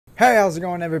Hey, how's it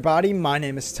going, everybody? My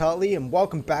name is Tutley, and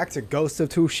welcome back to Ghost of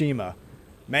Tsushima.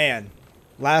 Man,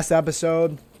 last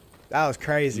episode, that was Do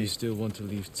crazy. you still want to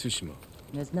leave Tsushima?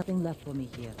 There's nothing left for me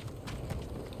here.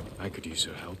 I could use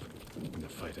your help in the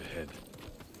fight ahead.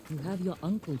 You have your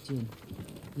uncle, Jin.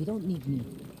 You don't need me.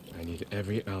 I need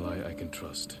every ally I can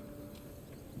trust.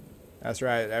 That's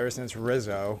right, ever since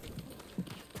Rizzo.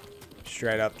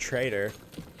 Straight up traitor.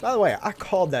 By the way, I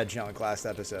called that junk last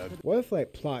episode. What if,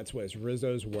 like, plot twist,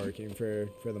 Rizzo's working for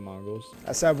the Mongols?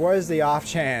 I said, what is the off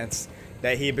chance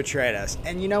that he betrayed us?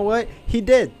 And you know what? He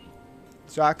did.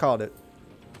 So I called it.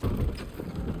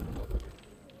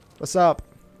 What's up?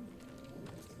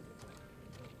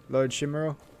 Lord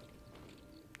Shimura?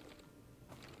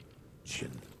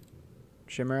 Jin,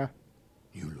 Shimura?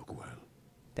 you look well.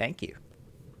 Thank you.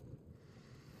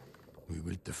 We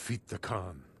will defeat the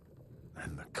Khan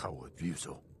and the coward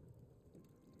Ryuzo.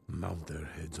 Mount their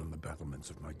heads on the battlements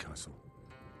of my castle.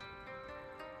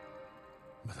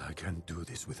 But I can't do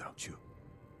this without you.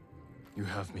 You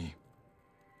have me.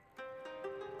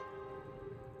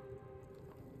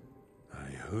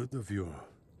 I heard of your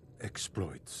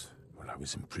exploits while I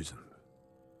was in prison.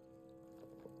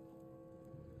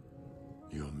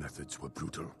 Your methods were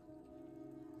brutal,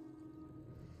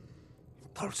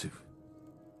 impulsive,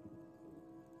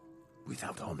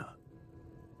 without honor.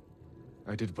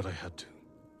 I did what I had to.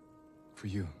 For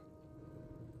you.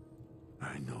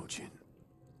 I know, Jin.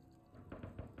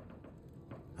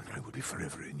 And I will be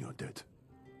forever in your debt.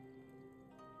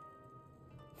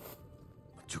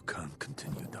 But you can't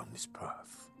continue down this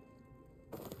path.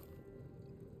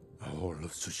 All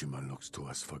of Tsushima looks to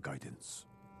us for guidance.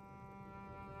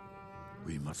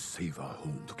 We must save our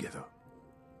home together.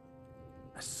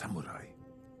 As samurai.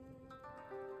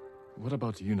 What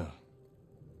about Yuna?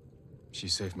 She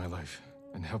saved my life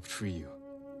and helped free you.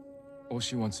 All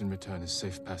she wants in return is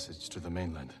safe passage to the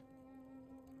mainland.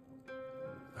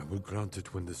 I will grant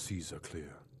it when the seas are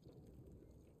clear.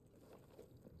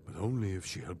 But only if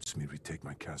she helps me retake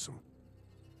my castle.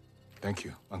 Thank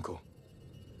you, Uncle.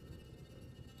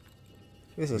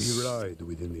 This We is... ride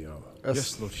within the hour.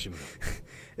 Yes, Lord Shimura.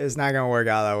 It's not gonna work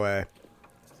out that way.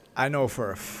 I know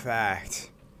for a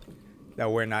fact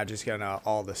that we're not just gonna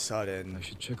all of a sudden I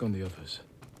should check on the others.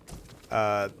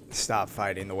 stop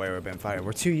fighting the way we've been fighting.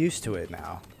 We're too used to it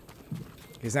now.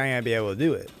 He's not gonna be able to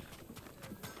do it.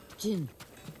 Jin,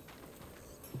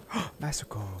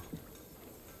 Masako.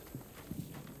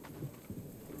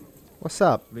 What's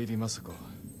up? Lady Masako,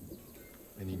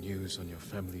 any news on your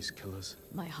family's killers?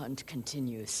 My hunt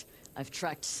continues. I've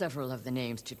tracked several of the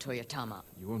names to Toyotama.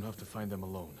 You won't have to find them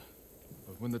alone.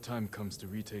 But when the time comes to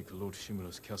retake Lord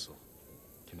Shimura's castle,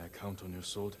 can I count on your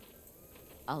sword?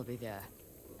 I'll be there,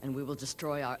 and we will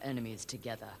destroy our enemies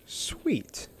together.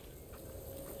 Sweet.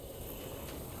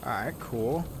 Alright,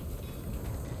 cool.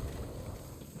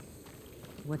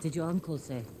 what did your uncle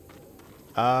say?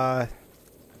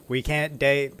 We can't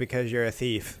date because you're a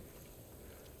thief.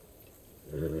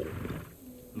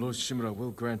 Lord Shimura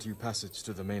will grant you passage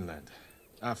to the mainland,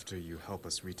 after you help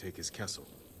us retake his castle.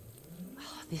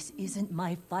 Oh, this isn't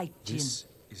my fight, Jin. This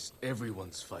is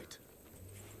everyone's fight.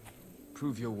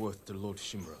 Prove your worth to Lord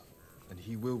Shimura, and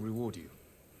he will reward you.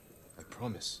 I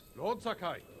promise. Lord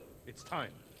Sakai, it's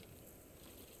time.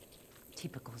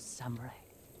 Typical samurai.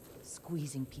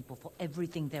 Squeezing people for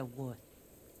everything they're worth.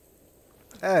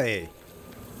 Hey.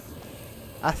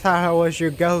 I thought I was your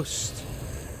ghost.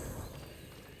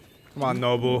 Come on,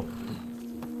 Nobu.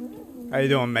 How you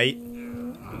doing, mate?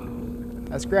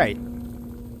 That's great.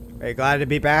 Are you glad to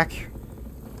be back?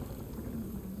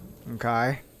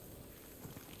 Okay.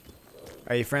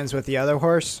 Are you friends with the other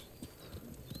horse?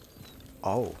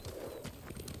 Oh.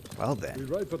 Well We then.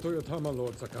 ride for Toyotama,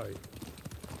 Lord Sakai.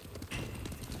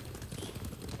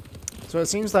 So it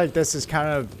seems like this is kind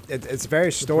of... It's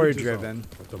very story driven.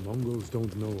 But the Mongols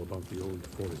don't know about the old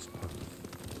forest path.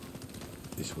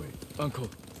 This way. Uncle,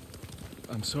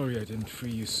 I'm sorry I didn't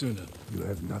free you sooner. You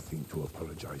have nothing to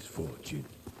apologize for, Jin.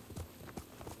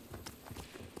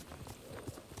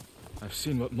 I've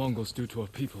seen what Mongols do to our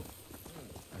people.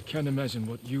 I can't imagine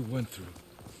what you went through.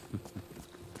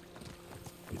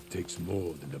 It takes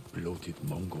more than a bloated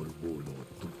Mongol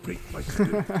warlord to break my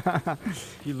spirit.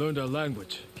 He learned our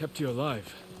language, kept you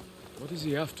alive. What is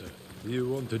he after? He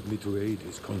wanted me to aid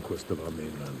his conquest of our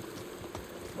mainland.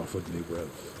 Offered me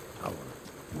wealth,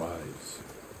 power, wives.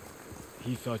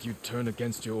 He thought you'd turn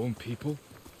against your own people?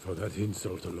 For that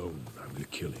insult alone, I will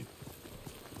kill him.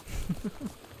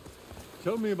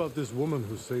 Tell me about this woman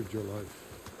who saved your life.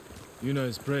 Yuna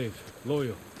is brave,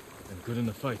 loyal, and good in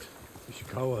the fight.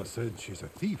 Ishikawa said she's a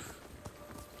thief.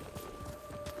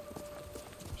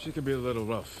 She can be a little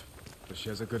rough, but she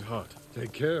has a good heart.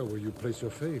 Take care where you place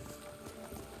your faith.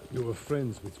 You were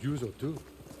friends with Yuzo too.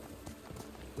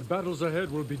 The battles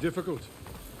ahead will be difficult.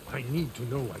 I need to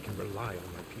know I can rely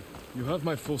on my people. You have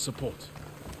my full support.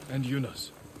 And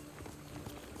Yuna's.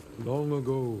 Long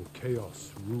ago,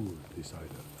 chaos ruled this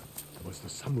island. It was the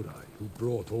samurai who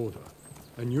brought order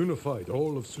and unified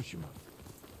all of Tsushima.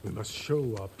 We must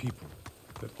show our people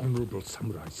that honorable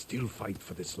samurai still fight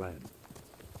for this land.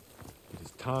 It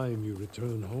is time you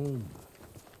return home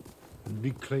and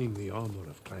reclaim the honor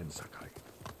of Clan Sakai.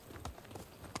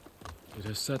 It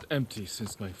has sat empty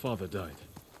since my father died.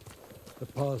 The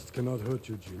past cannot hurt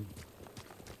you, Jin.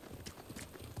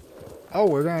 Oh,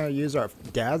 we're gonna use our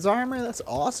dad's armor? That's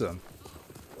awesome.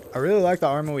 I really like the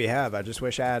armor we have. I just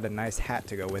wish I had a nice hat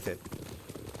to go with it.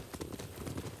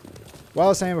 Well, I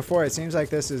was saying before, it seems like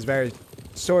this is very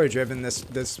story driven.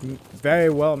 This very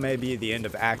well may be the end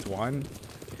of Act 1.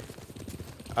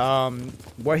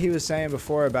 What he was saying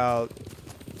before about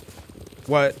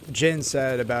what Jin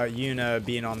said about Yuna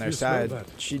being on their side,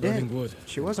 she didn't. Wood.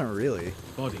 She wasn't really.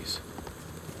 Bodies.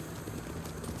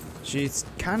 She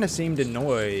kind of seemed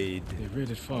annoyed. They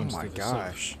raided Oh farms my to the south,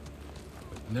 gosh.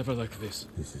 but never like this.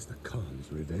 This is the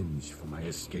Khan's revenge for my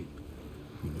escape.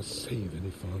 We must save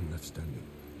any farm left standing.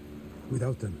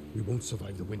 Without them, we won't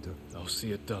survive the winter. I'll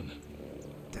see it done.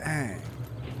 Dang.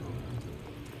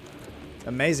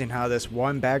 Amazing how this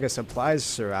one bag of supplies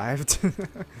survived.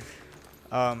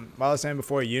 While I was saying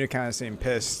before, Yuna kind of seemed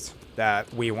pissed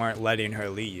that we weren't letting her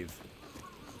leave.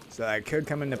 So that could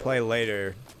come into play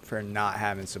later for not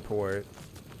having support.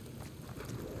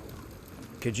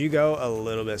 Could you go a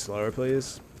little bit slower,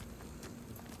 please?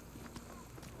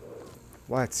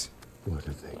 What? What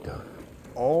have they done?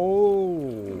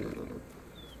 Oh.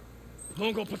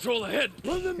 Mongol patrol ahead!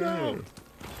 Run them down!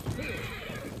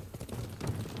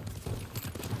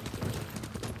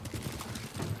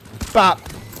 Bop.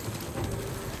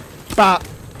 Bop.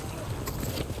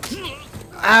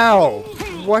 Ow.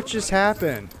 What just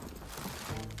happened?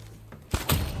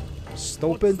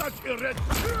 Stupid.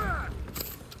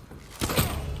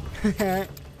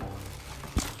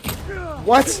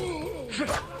 What?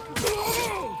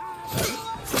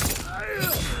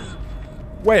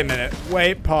 Wait a minute.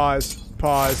 Wait, pause.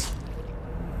 Pause.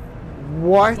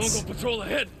 What? Mongol patrol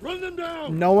ahead! Run them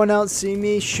down! No one else see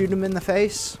me shoot him in the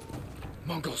face?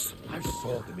 Mongols! I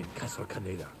saw them in Castle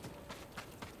Kaneda.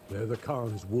 They're the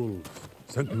Khan's wolves,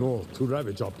 sent north to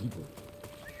ravage our people.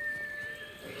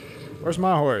 Where's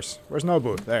my horse? Where's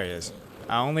Nobu? There he is.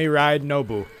 I only ride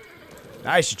Nobu.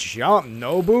 Nice jump,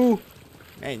 Nobu.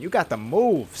 Man, you got the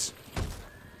moves.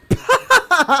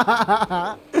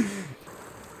 The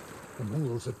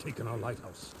Mongols have taken our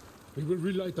lighthouse. We will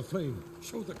relight the flame.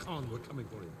 Show the Khan we're coming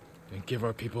for him. And give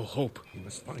our people hope. We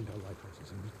must find our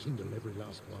lighthouses and rekindle every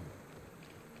last one.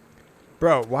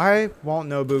 Bro, why won't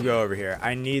Nobu go over here?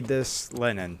 I need this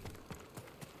linen.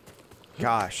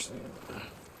 Gosh.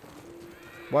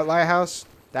 What lighthouse?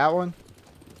 That one?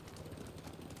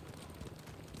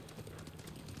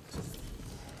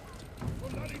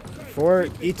 For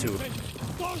Itu.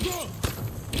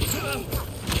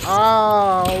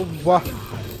 Oh, what?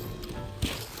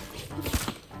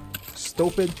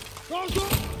 Stupid.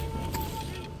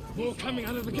 More coming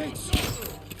out of the gates!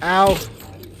 Ow.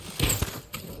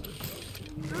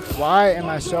 Why am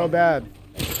I so bad?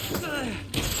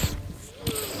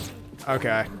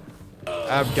 Okay.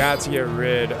 I've got to get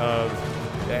rid of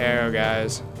the arrow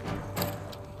guys.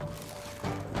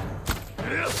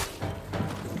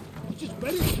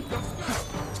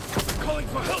 Calling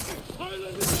for help!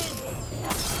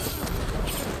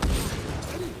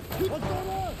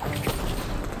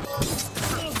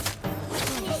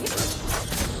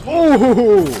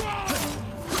 Ooh!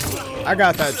 I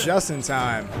got that just in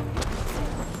time.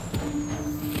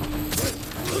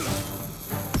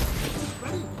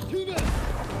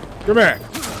 Come here.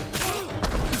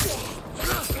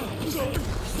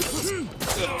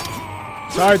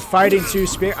 Sorry, fighting two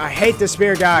spear. I hate the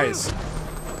spear guys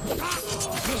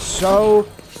so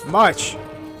much.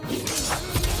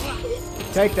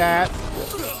 Take that.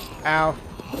 Ow.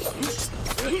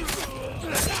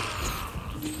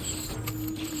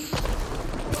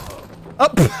 Oh.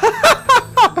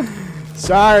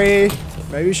 Sorry.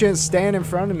 Maybe you shouldn't stand in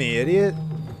front of me, idiot.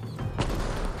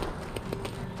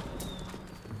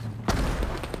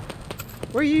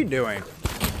 What are you doing?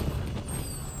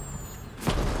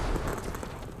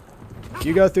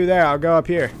 You go through there, I'll go up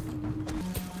here.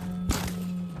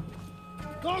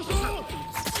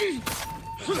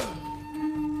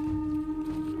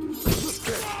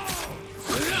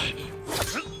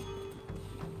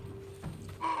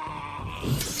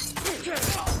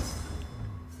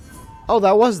 Oh,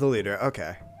 that was the leader.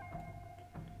 Okay.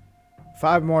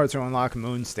 5 more to unlock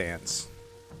Moon Stance.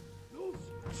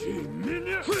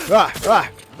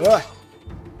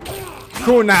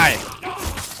 Kunai.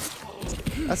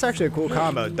 That's actually a cool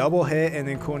combo. Double hit and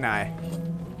then kunai.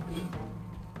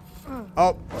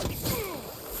 Oh.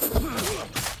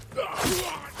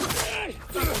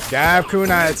 Gab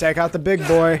kunai to take out the big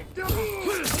boy.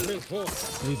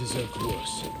 They deserve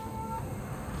worse.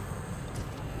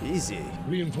 Easy.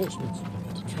 Reinforcements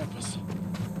want to trap us.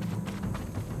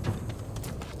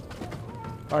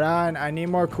 Hold on, I need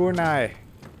more kunai.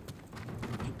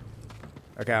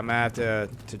 Okay, I'm gonna have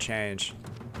to change.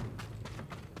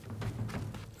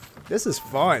 This is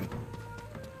fun.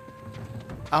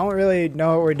 I don't really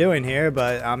know what we're doing here,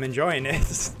 but I'm enjoying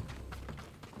it.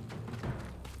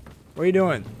 What are you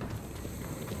doing?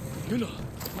 Yuna,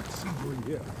 what's he doing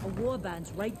here? A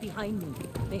warband's right behind me.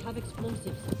 They have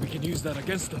explosives. We can use that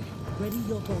against them. Ready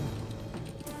your bow.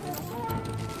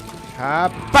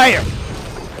 Fire!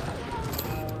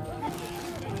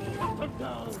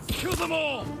 Kill them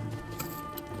all!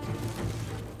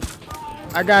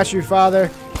 I got you,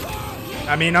 father.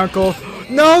 I mean, uncle.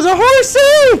 No, the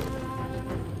horsey!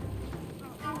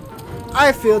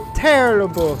 I feel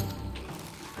terrible.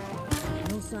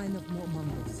 No sign of more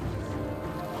Mongols.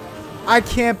 I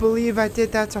can't believe I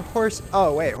did that to horse.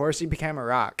 Oh wait, horsey became a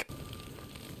rock.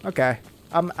 Okay,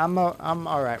 I'm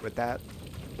all right with that.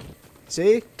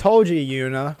 See, told you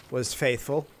Yuna was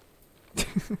faithful.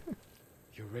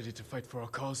 You're ready to fight for our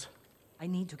cause? I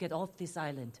need to get off this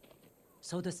island.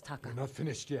 So does Taka. We're not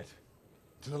finished yet.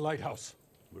 To the lighthouse.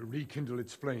 We'll rekindle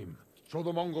its flame. Show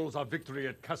the Mongols our victory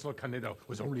at Castle Kaneda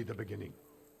was only the beginning.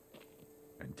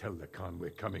 And tell the Khan we're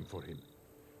coming for him.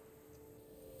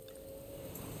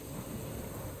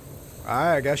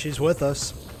 Alright, I guess she's with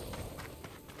us.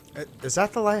 Is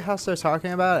that the lighthouse they're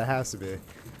talking about? It has to be.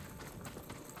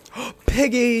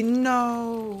 Piggy,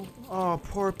 no! Oh,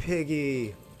 poor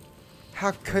Piggy.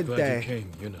 How could Glad they? you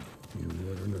came, Yuna. You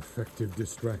were an effective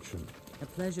distraction. A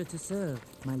pleasure to serve,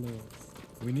 my lords.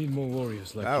 We need more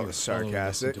warriors like That you was following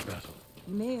us sarcastic. into battle.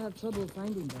 You may have trouble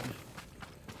finding them.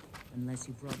 Unless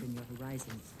you broaden your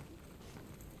horizons.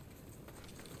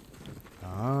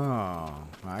 Oh,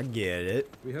 I get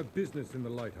it. We have business in the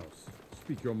lighthouse.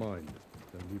 Speak your mind,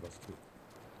 then leave us to it.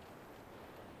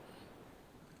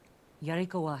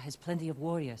 Yarikawa has plenty of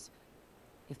warriors.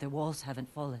 If their walls haven't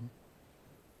fallen.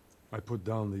 I put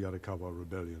down the Yarikawa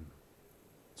rebellion.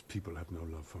 Its people have no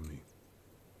love for me.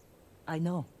 I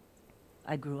know.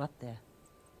 I grew up there.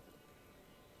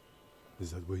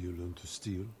 Is that where you learned to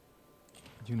steal?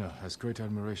 Yuna has great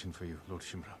admiration for you, Lord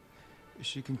Shimura.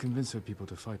 She can convince her people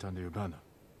to fight under your banner.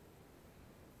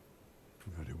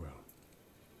 Very well.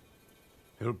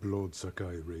 Help Lord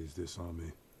Sakai raise this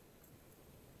army.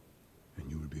 And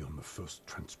you will be on the first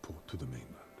transport to the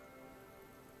mainland.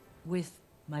 With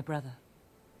my brother.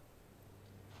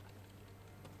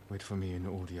 Wait for me in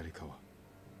Old Yarikawa.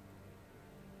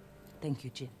 Thank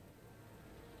you, Jin.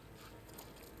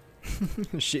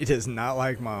 She does not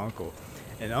like my uncle.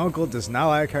 And uncle does not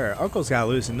like her. Uncle's gotta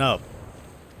loosen up.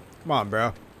 Come on,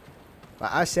 bro.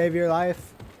 Like, I saved your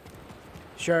life.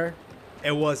 Sure.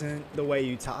 It wasn't the way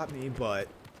you taught me, but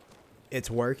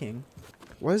it's working.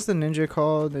 What is the ninja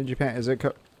called in Japan? Is it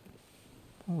what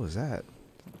was that?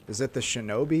 Is it the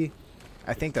shinobi?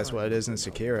 I think that's what it is in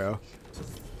Sekiro.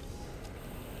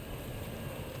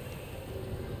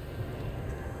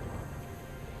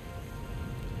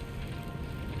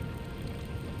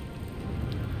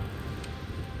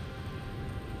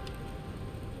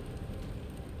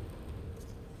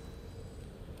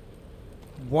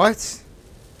 What?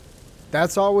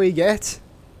 That's all we get?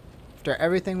 After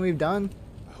everything we've done?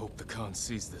 I hope the Khan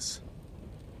sees this.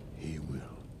 He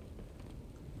will.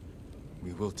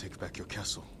 We will take back your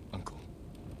castle, Uncle.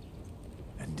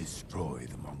 And destroy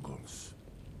the Mongols.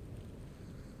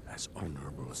 As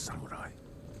honorable samurai.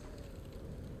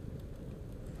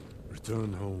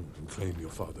 Return home and claim your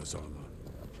father's armor.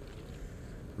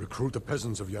 Recruit the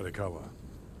peasants of Yarikawa.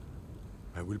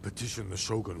 I will petition the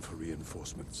Shogun for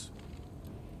reinforcements.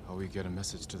 How we get a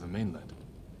message to the mainland?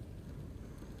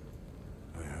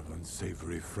 I have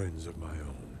unsavory friends of my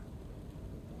own.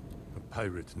 A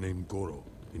pirate named Goro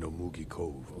in Omugi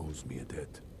Cove owes me a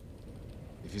debt.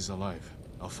 If he's alive,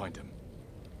 I'll find him.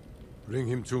 Bring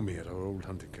him to me at our old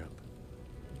hunting camp.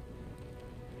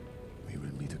 We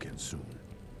will meet again soon.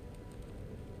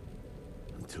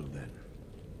 Until then,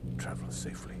 travel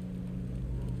safely.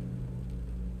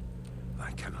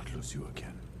 I cannot lose you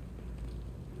again.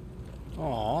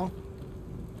 Aww.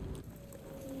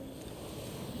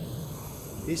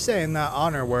 He's saying that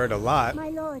honor word a lot. My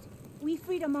lord, we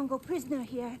freed a Mongol prisoner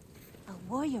here.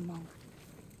 warrior monk.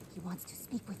 He wants to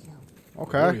speak with you.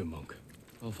 Okay. Warrior monk.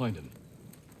 I'll find him.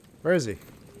 Where is he?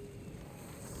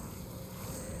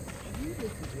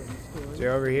 Is he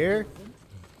over here?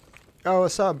 Oh,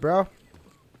 what's up, bro?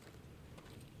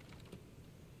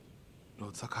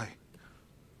 Lord Sakai,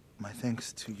 my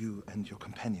thanks to you and your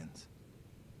companions.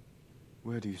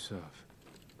 Where do you serve?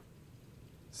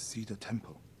 Cedar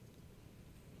Temple.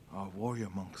 Our warrior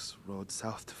monks rode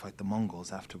south to fight the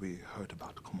Mongols after we heard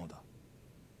about Komoda.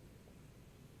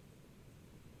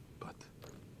 But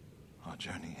our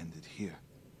journey ended here.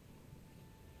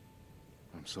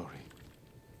 I'm sorry.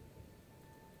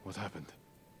 What happened?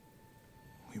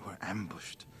 We were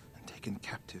ambushed and taken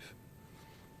captive,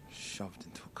 shoved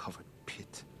into a covered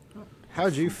pit.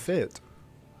 How'd you fit?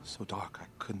 So dark I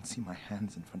couldn't see my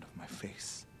hands in front of my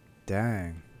face.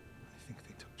 Dang. I think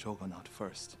they took Jogon out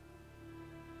first.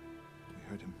 We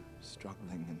heard him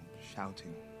struggling and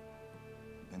shouting.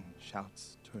 Then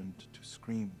shouts turned to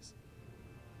screams.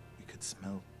 We could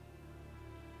smell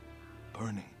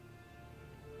burning.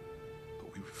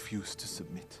 But we refused to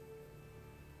submit.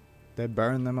 They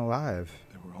burned them alive.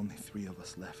 There were only 3 of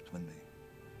us left when they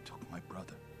took my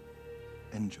brother,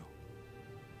 Enjo.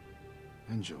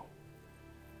 Enjo.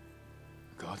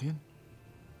 The Guardian?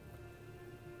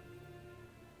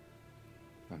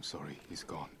 I'm sorry, he's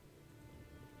gone.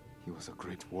 He was a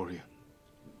great warrior.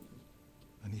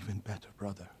 An even better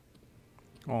brother,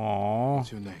 Aww.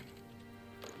 What's your name?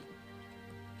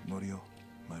 Norio,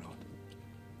 my lord.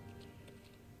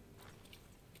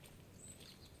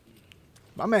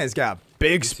 My man's got a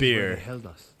big This is where spear. they held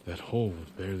us. That hole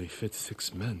would barely fit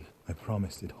 6 men. I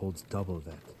promised it holds double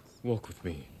that. Walk with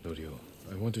me, Norio.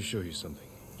 I want to show you something.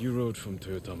 You rode from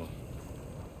Toyotama.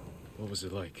 What was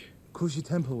it like? Kushi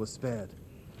Temple was spared,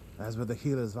 as were the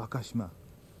healers of Akashima.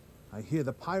 I hear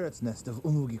the pirate's nest of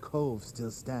Umugi Cove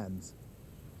still stands.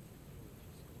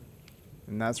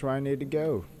 And that's where I need to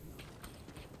go.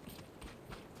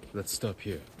 Let's stop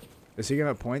here. Is he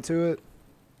gonna point to it?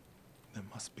 There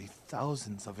must be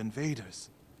thousands of invaders.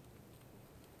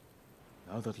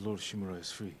 Now that Lord Shimura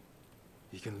is free,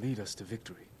 he can lead us to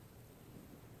victory.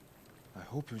 I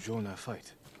hope you join our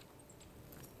fight.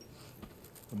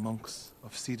 The monks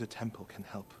of Cedar Temple can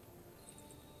help.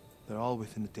 They're all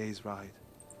within a day's ride.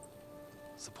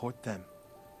 Support them,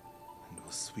 and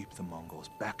we'll sweep the Mongols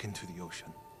back into the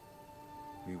ocean.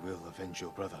 We will avenge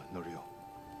your brother, Norio.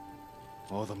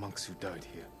 All the monks who died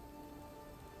here.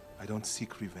 I don't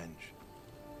seek revenge,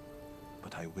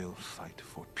 but I will fight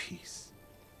for peace.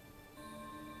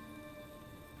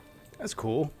 That's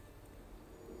cool.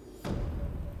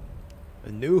 A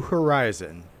new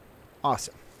horizon.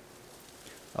 Awesome.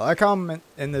 I like how I'm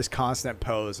in this constant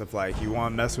pose of like, you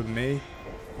want to mess with me?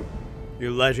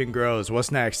 Your legend grows.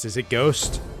 What's next? Is it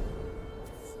Ghost?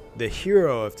 The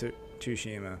hero of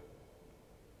Tsushima.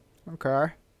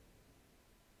 Okay.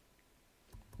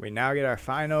 We now get our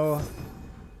final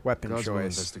weapon Guards will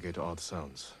choice. investigate odd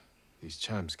sounds. These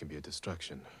chimes can be a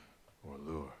distraction or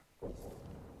lure.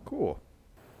 Cool.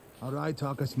 I'll ride to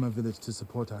Akashima village to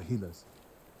support our healers.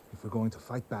 If we're going to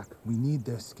fight back, we need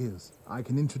their skills. I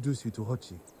can introduce you to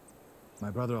Hochi. My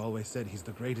brother always said he's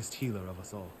the greatest healer of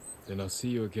us all. Then I'll see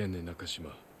you again in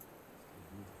Nakashima.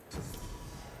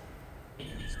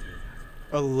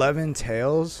 11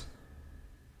 tails.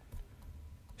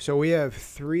 So we have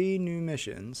 3 new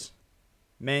missions.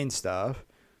 Main stuff.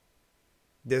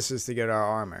 This is to get our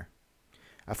armor.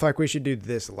 I feel like we should do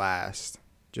this last.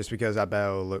 Just because I bet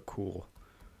it'll look cool.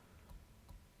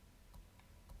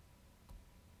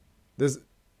 This.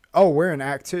 Oh, we're in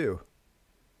Act 2.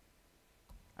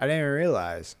 I didn't even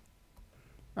realize.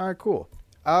 Alright, cool.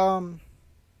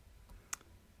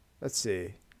 Let's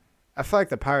see. I feel like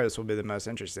the pirates will be the most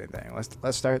interesting thing.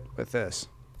 Let's start with this.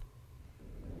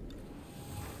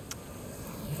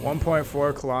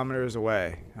 1.4 kilometers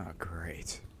away. Oh,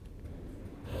 great.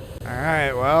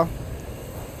 Alright, well.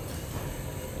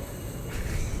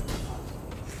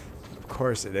 Of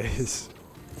course it is.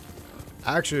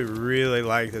 I actually really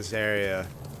like this area.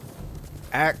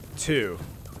 Act 2.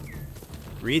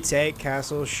 Retake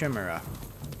Castle Shimura.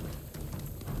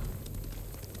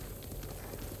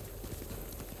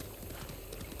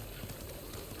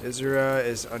 Izura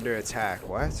is under attack.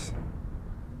 What?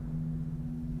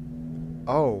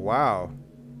 Oh, wow.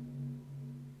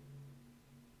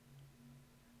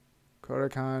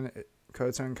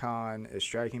 Khotan Khan is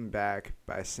striking back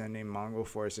by sending Mongol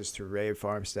forces to raid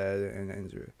Farmstead and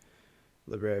Izura.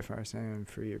 Liberate Farmstead and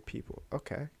free your people.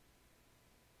 Okay.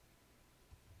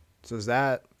 So is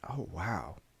that... Oh,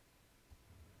 wow.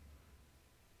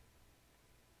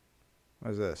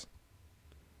 What is this?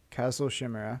 Castle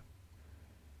Shimura.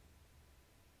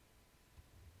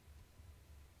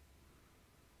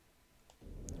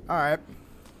 Alright.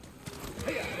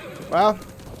 Well,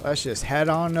 let's just head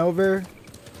on over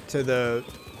to the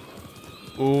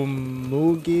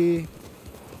Umugi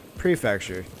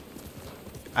Prefecture.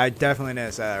 I definitely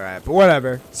didn't say that right, but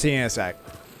whatever. See you in a sec.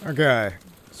 Okay,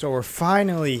 so we're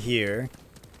finally here.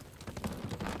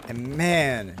 And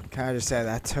man, can I just say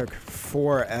that took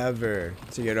forever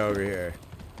to get over here.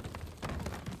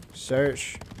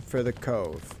 Search for the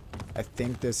cove. I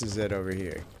think this is it over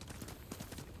here,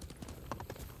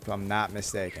 if I'm not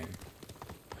mistaken.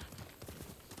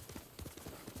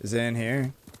 Is it in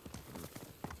here?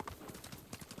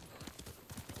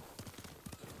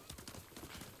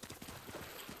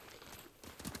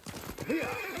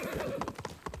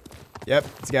 Yep,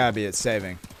 it's gotta be. It's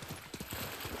saving.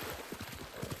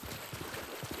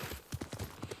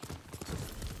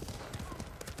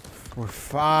 We're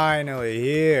finally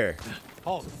here.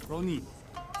 Halt, Ronin.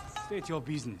 State your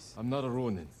business. I'm not a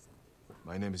Ronin.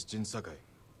 My name is Jin Sakai.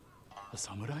 A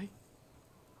samurai?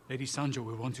 Lady Sanjo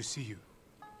will want to see you.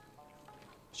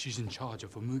 She's in charge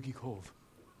of Umugi Cove.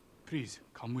 Please,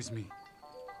 come with me.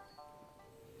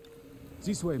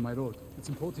 This way, my lord. It's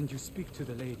important you speak to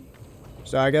the lady.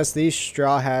 So I guess these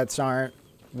straw hats aren't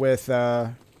with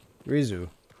Rizu.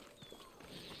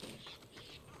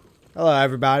 Hello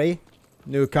everybody.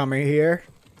 Newcomer here.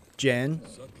 Jin.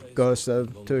 Ghost of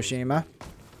Tsushima.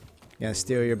 Gonna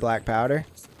steal your black powder.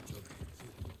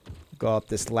 Go up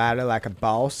this ladder like a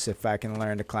boss if I can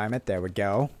learn to climb it. There we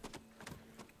go.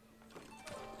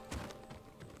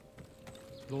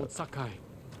 Lord Sakai,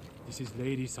 this is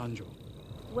Lady Sanjo.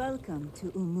 Welcome to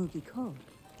Umugi Cove.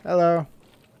 Hello.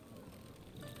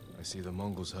 I see the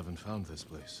Mongols haven't found this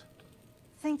place.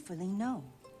 Thankfully, no.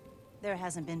 There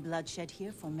hasn't been bloodshed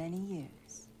here for many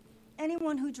years.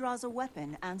 Anyone who draws a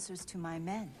weapon answers to my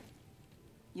men.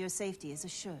 Your safety is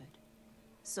assured,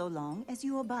 so long as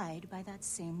you abide by that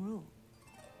same rule.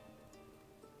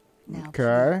 Now,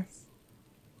 Okay. please,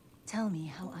 tell me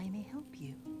how I may help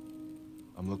you.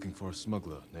 I'm looking for a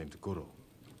smuggler named Goro.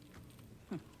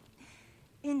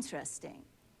 Interesting.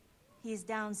 He's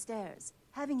downstairs,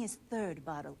 having his third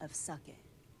bottle of sake.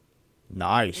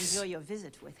 Nice. Enjoy your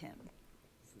visit with him.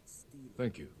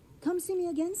 Thank you. Come see me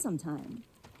again sometime.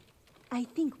 I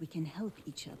think we can help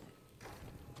each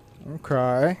other.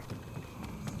 Okay.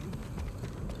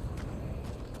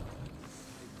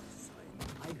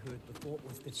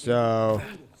 So,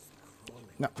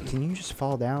 no, can you just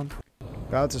fall down?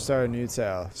 About to start a new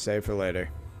tale. Save for later.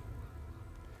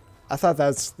 I thought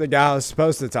that's the guy I was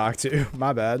supposed to talk to.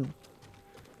 My bad.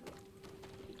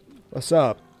 What's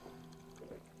up?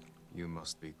 You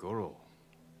must be Goro.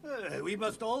 We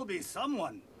must all be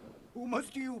someone. Who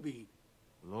must you be?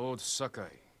 Lord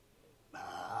Sakai.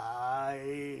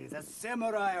 Aye, the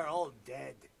samurai are all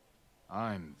dead.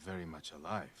 I'm very much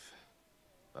alive,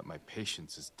 but my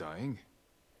patience is dying.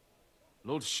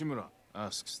 Lord Shimura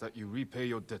asks that you repay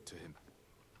your debt to him.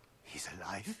 He's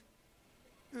alive?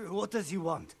 What does he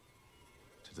want?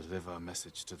 To deliver a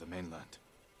message to the mainland.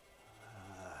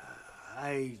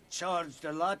 I charged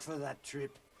a lot for that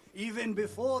trip, even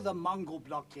before the Mongol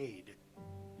blockade.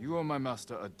 You owe my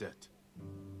master a debt.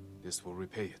 This will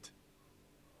repay it.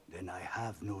 Then I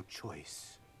have no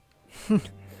choice.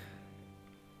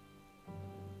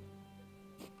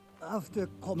 After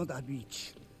Komoda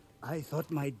Beach, I thought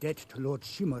my debt to Lord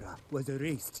Shimura was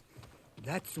erased.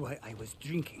 That's why I was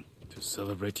drinking. To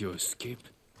celebrate your escape?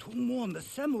 To mourn the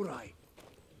samurai.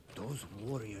 Those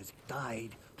warriors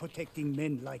died protecting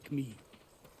men like me.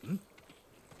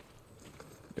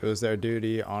 It was their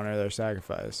duty, honor their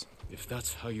sacrifice. If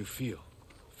that's how you feel,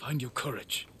 find your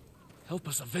courage. Help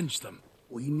us avenge them.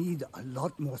 We need a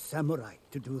lot more samurai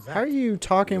to do that. How are you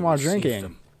talking while Receive drinking?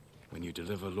 them when you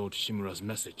deliver Lord Shimura's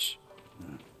message.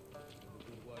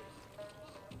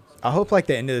 I hope like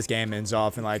the end of this game ends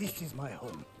off in like This is my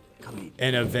home. Come in.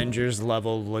 an Avengers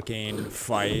level looking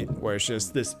fight where it's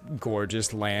just this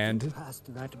gorgeous land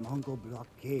Past that Mongol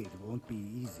blockade won't be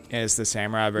easy. and it's the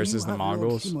samurai versus the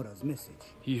Mongols. Lord Shimura's message?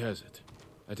 He has it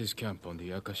at his camp on the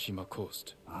Akashima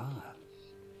coast.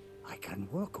 I can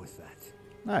work with that.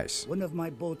 Nice. One of my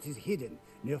boats is hidden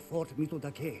near Fort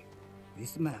Mitodake.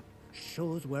 This map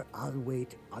shows where I'll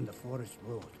wait on the forest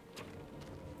road.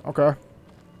 Okay.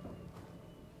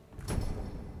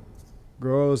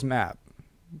 Goro's map.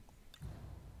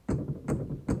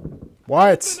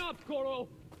 What? Listen up, Goro.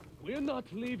 We're not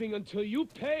leaving until you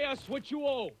pay us what you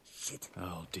owe. Shit.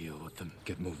 I'll deal with them.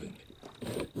 Get moving.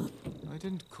 I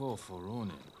didn't call for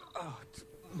Ronin.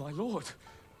 My lord,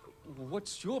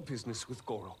 what's your business with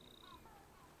Goro?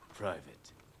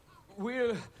 Private.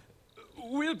 We'll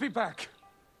be back.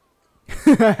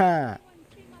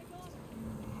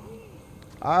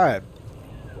 Alright.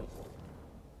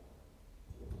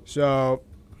 So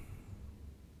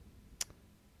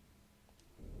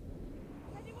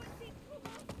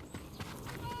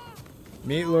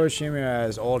meet Lord Shimura at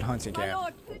his old hunting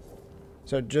camp.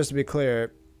 So just to be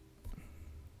clear,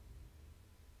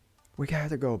 we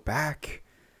gotta go back.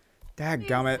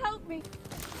 Dadgummit. Help me.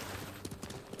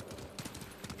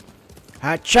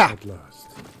 Hacha! At last,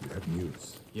 we have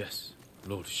news. Yes,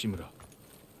 Lord Shimura.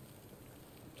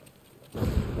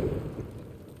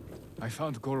 I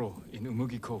found Goro in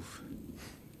Umugi Cove.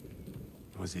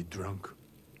 Was he drunk?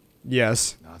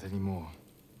 Yes. Not anymore.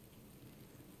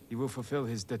 He will fulfill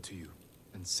his debt to you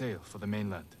and sail for the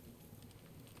mainland.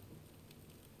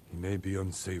 He may be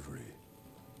unsavory,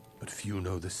 but few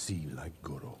know the sea like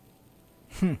Goro.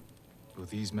 Will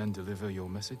these men deliver your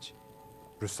message?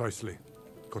 Precisely.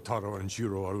 Kotaro and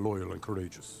Jiro are loyal and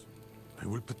courageous. I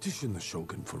will petition the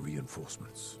Shogun for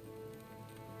reinforcements.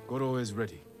 Goro is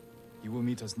ready. He will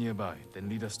meet us nearby, then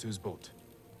lead us to his boat.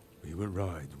 We will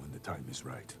ride when the time is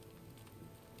right.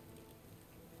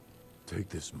 Take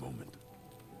this moment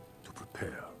to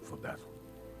prepare for battle.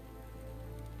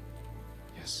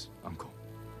 Yes, Uncle.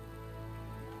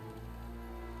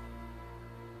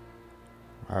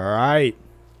 All right.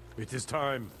 It is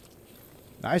time.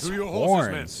 Nice To your horns.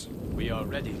 horses, men. We are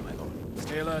ready, my lord.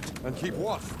 Stay alert. And keep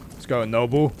watch. Let's go,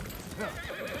 Nobu.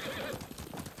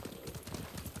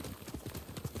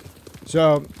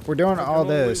 So we're doing all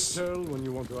this. Tell when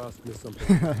you want to ask me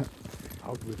something.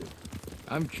 Out with it.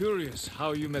 I'm curious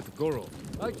how you met Goro.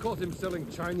 I caught him selling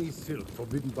Chinese silk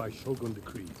forbidden by Shogun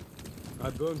decree. I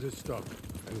burned his stock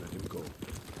and let him go.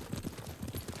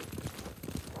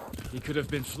 He could have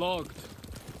been flogged,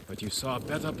 but you saw a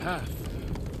better path.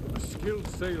 A skilled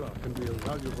sailor can be a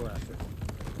valuable asset.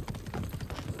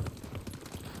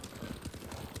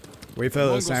 We feel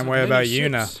the Mongols same have way many about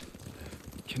Yuna. ships.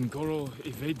 Can Goro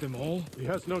evade them all? He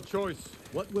has no choice.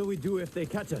 What will we do if they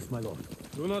catch us, my lord?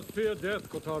 Do not fear death,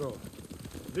 Kotaro.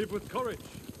 Live with courage.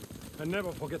 And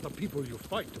never forget the people you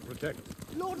fight to protect.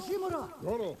 Lord Shimura!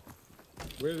 Goro,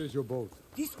 where is your boat?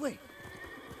 This way.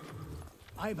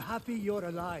 I'm happy you're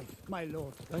alive, my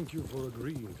lord. Thank you for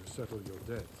agreeing to settle your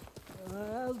debt.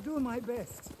 I'll do my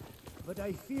best. But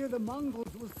I fear the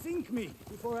Mongols will sink me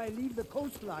before I leave the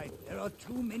coastline. There are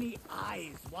too many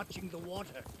eyes watching the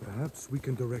water. Perhaps we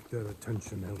can direct their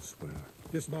attention elsewhere.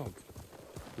 Dismount.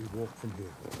 We walk from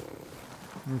here.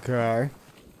 Okay.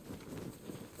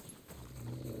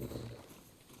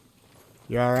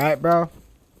 You alright, bro?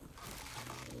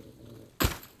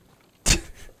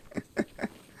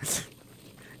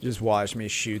 Just watch me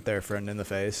shoot their friend in the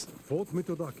face. Fort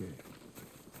Mitodake.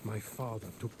 My father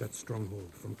took that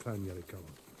stronghold from Clan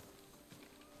Yarikawa.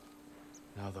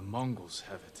 Now the Mongols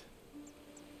have it.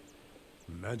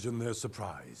 Imagine their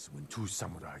surprise when two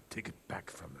samurai take it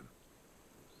back from them.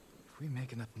 If we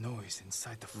make enough noise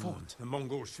inside the fort... The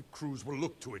Mongol ship crews will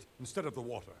look to it instead of the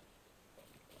water.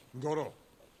 Goro,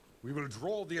 we will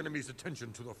draw the enemy's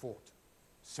attention to the fort.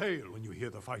 Sail when you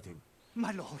hear the fighting.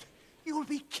 My lord, you will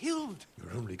be killed.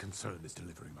 Your only concern is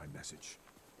delivering my message.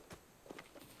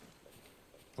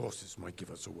 Horses might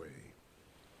give us away.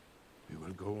 We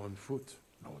will go on foot,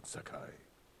 Lord Sakai.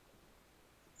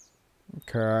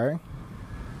 Okay.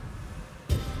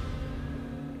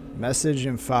 Message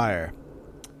and fire.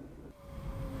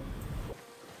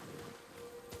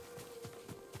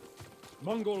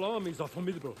 Mongol armies are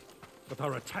formidable, but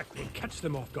our attack will catch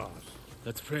them off guard.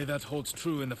 Let's pray that holds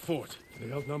true in the fort.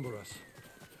 They outnumber us,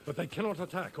 but they cannot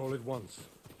attack all at once.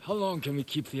 How long can we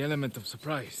keep the element of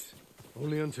surprise?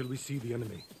 Only until we see the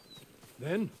enemy.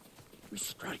 Then, we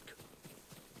strike.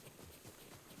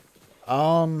 I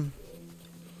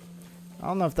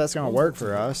don't know if that's gonna work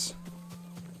for us.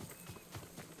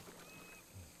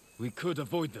 We could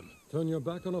avoid them. Turn your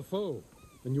back on a foe,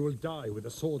 and you will die with a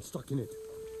sword stuck in it.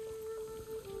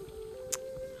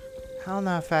 I don't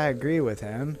know if I agree with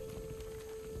him.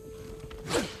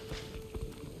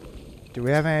 Do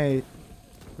we have any...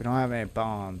 We don't have any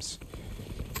bombs.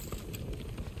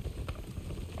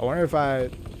 I wonder if I...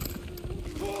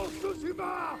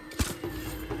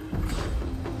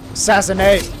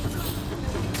 Assassinate!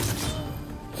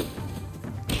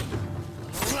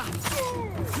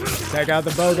 Take out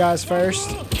the bow guys first.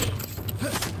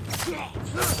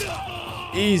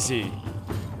 Easy.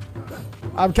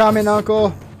 I'm coming,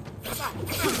 Uncle.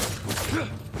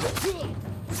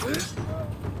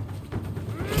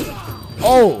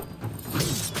 Oh!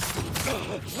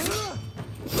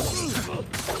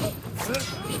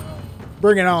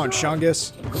 Bring it on,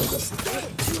 Shungus.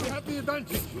 We have the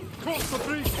advantage. Cross the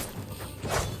bridge.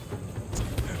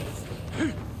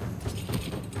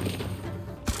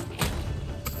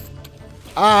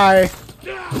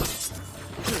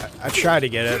 I tried to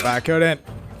get it, but I couldn't.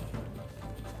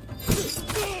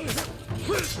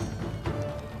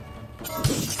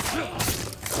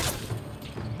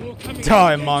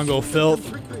 Die, Mongol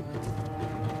filth.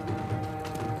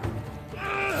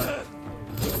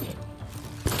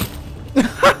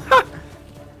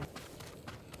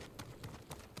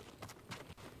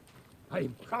 I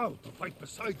am proud to fight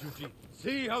beside you, Jin.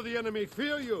 See how the enemy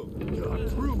fear you. You're a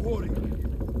true warrior.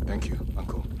 Thank you,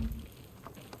 Uncle.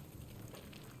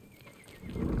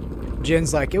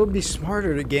 Jin's like, it would be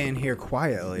smarter to get in here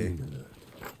quietly.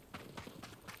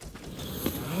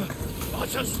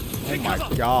 Oh my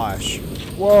gosh.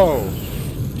 Whoa.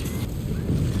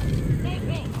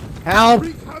 Help!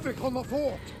 Wreak havoc on the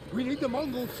fort. We need the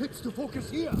Mongol ships to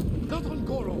focus here, not on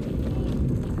Goro.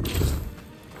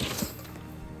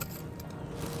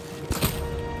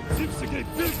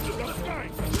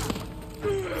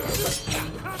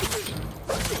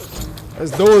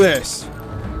 Let's do this.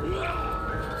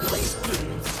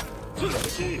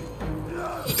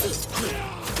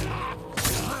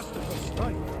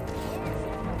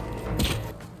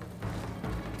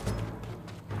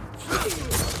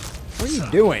 What are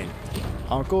you doing,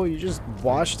 Uncle? You just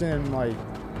watched him, like,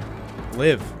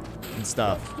 live and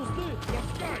stuff.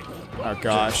 Oh,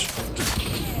 gosh.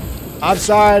 I'm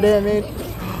sorry, I didn't mean...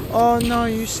 Oh, no,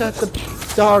 you set the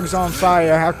dogs on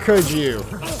fire. How could you?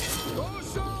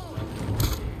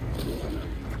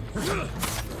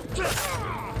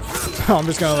 I'm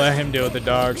just gonna let him deal with the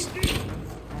dogs.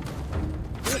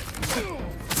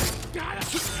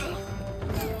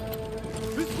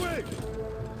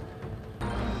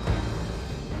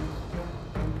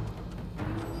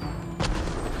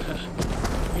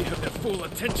 We have their full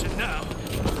attention now.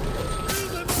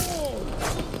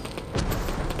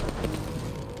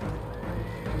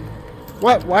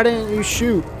 What? Why didn't you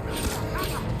shoot?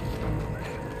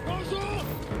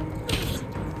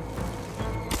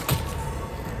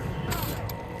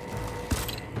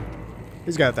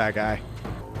 He's got that guy.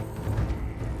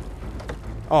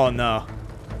 Oh no.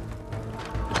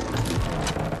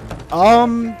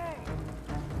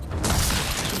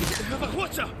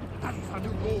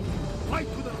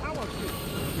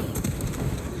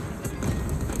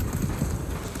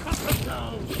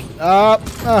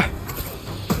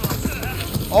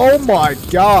 Oh my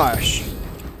gosh.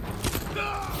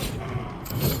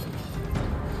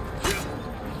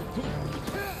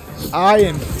 I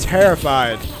am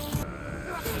terrified.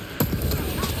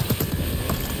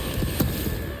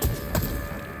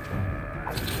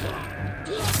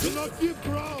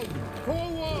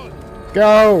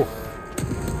 Go!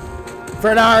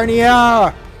 For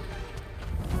Narnia!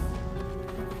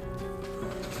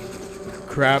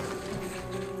 Crap.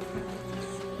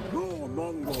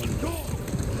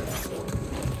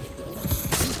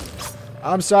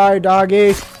 I'm sorry,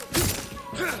 doggy.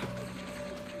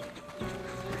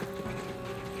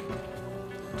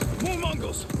 More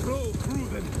Mongols! Go through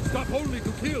them. Stop only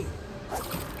to kill.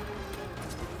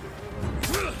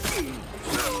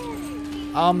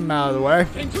 I'm out of the way.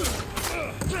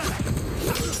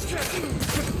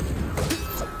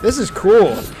 This is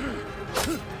cool.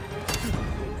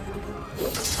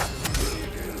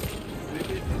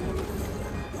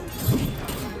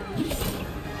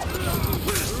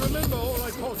 Remember all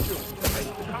I taught you.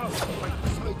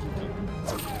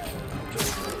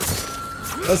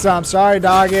 Listen, I'm sorry,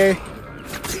 doggy.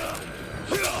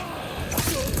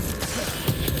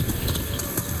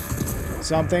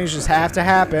 Some things just have to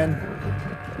happen.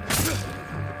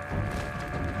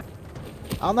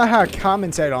 I don't know how to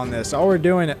commentate on this. All we're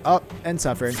doing is up and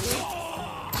suffering.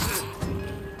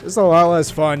 This is a lot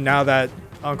less fun now that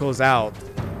Uncle's out.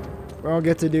 We don't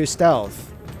get to do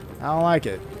stealth. I don't like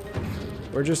it.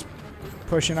 We're just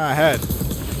pushing ahead.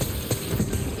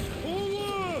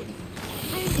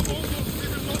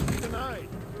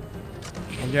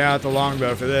 I'm getting out the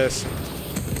longbow for this.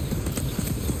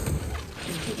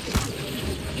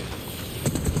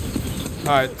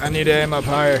 Alright, I need to aim up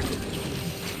higher.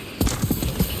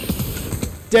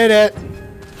 Did it!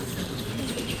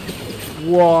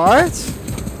 What?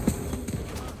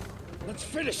 Let's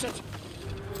finish it.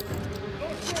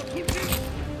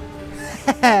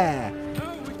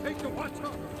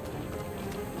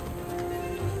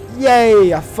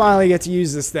 Yay! I finally get to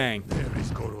use this thing. There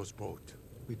is Goro's boat.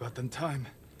 We bought them time.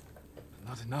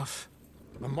 Not enough.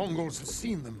 The Mongols have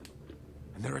seen them,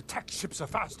 and their attack ships are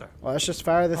faster. Well, let's just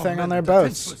fire the Our thing on men their are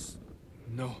boats. defenseless.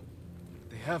 No.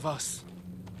 They have us.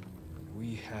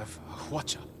 We have a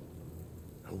Hwacha.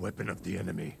 A weapon of the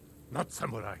enemy, not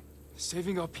samurai.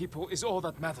 Saving our people is all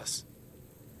that matters.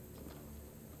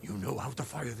 You know how to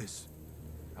fire this.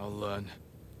 I'll learn.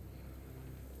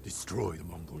 Destroy the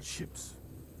Mongol ships.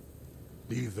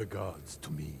 Leave the gods to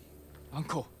me.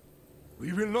 Uncle.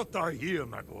 We will not die here,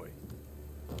 my boy.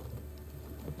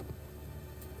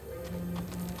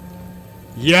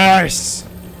 Yes!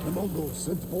 The Mongols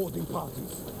sent boarding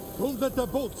parties. Don't let their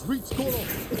boats reach Goro.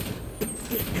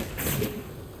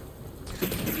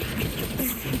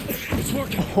 It's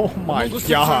working. Oh my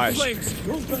gosh.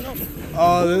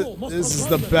 Oh, this is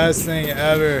the best thing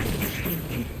ever.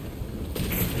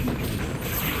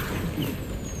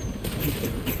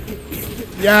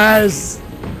 Yes!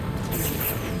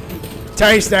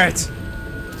 Taste it!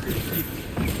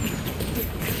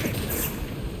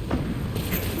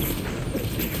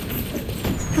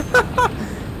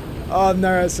 Oh, I've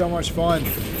never had so much fun.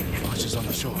 Watches on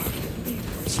the shore.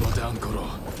 Slow down, Goro.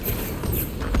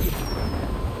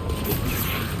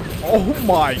 Oh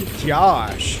my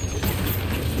gosh.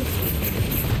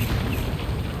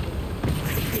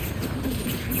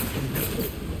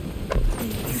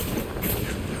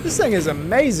 This thing is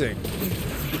amazing.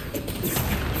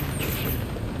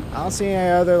 I don't see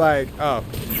any other, like, oh.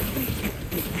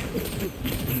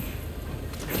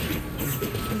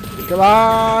 Come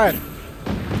on!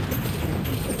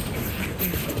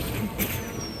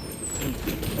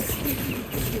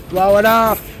 Blow it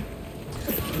up!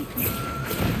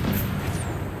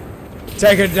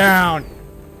 Take it down!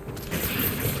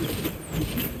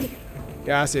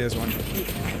 Yeah, I see this one.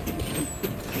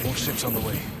 More ships on the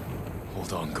way.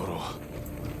 Hold on, Goro.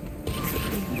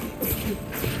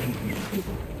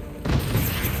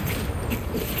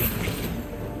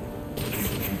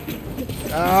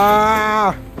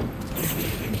 Ah!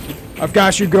 I've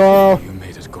got you, Goro. You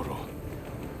made it, Goro.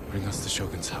 Bring us the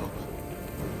Shogun's help.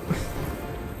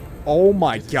 Oh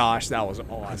my gosh, that was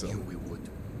awesome. I knew we would.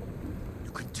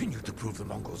 You continue to prove the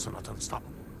Mongols are not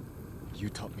unstoppable. You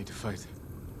taught me to fight.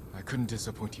 I couldn't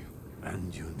disappoint you.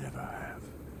 And you never have.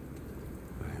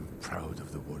 I am proud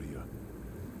of the warrior.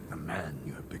 The man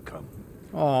you have become.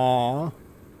 Aww.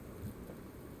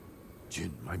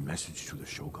 Jin, my message to the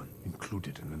Shogun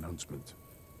included an announcement.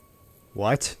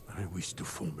 What? I wish to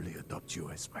formally adopt you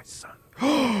as my son.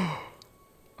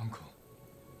 Uncle.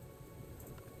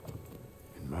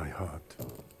 In my heart,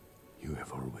 you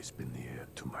have always been the heir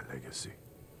to my legacy.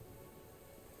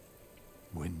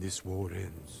 When this war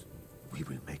ends, we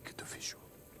will make it official.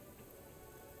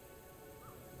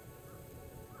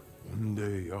 One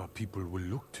day, our people will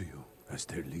look to you as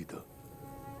their leader.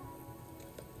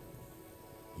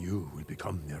 You will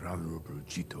become their honorable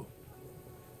Jito,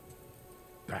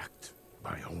 backed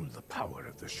by all the power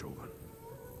of the Shogun.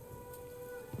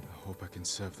 I hope I can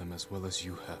serve them as well as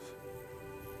you have.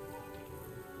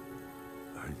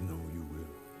 I know you will.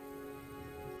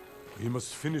 We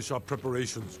must finish our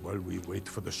preparations while we wait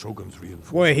for the Shogun's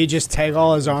reinforcements. Wait, he just take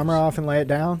all his armor off and lay it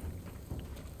down?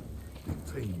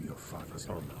 Reclaim your father's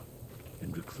armor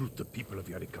and recruit the people of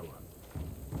Yarikawa.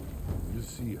 You'll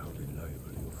see how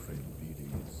reliable your friend really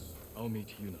is. I'll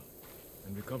meet Yuna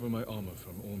and recover my armor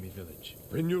from Omi village.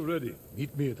 When you're ready,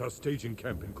 meet me at our staging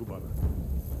camp in Kubara.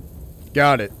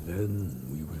 Got it. Then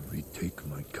we will retake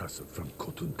my castle from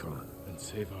Khotun Khan. And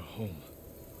save our home.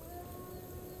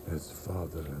 As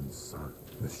father and son,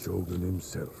 the Shogun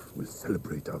himself will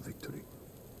celebrate our victory.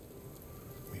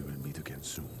 We will meet again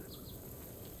soon.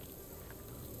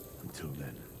 Until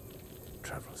then,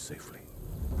 travel safely.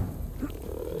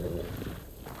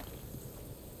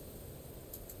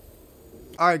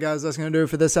 Alright guys, that's going to do it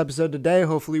for this episode today.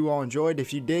 Hopefully you all enjoyed.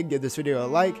 If you did, give this video a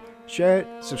like, share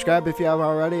it, subscribe if you haven't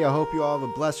already. I hope you all have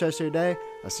a blessed rest of your day.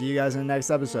 I'll see you guys in the next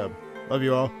episode. Love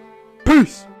you all.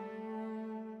 Peace!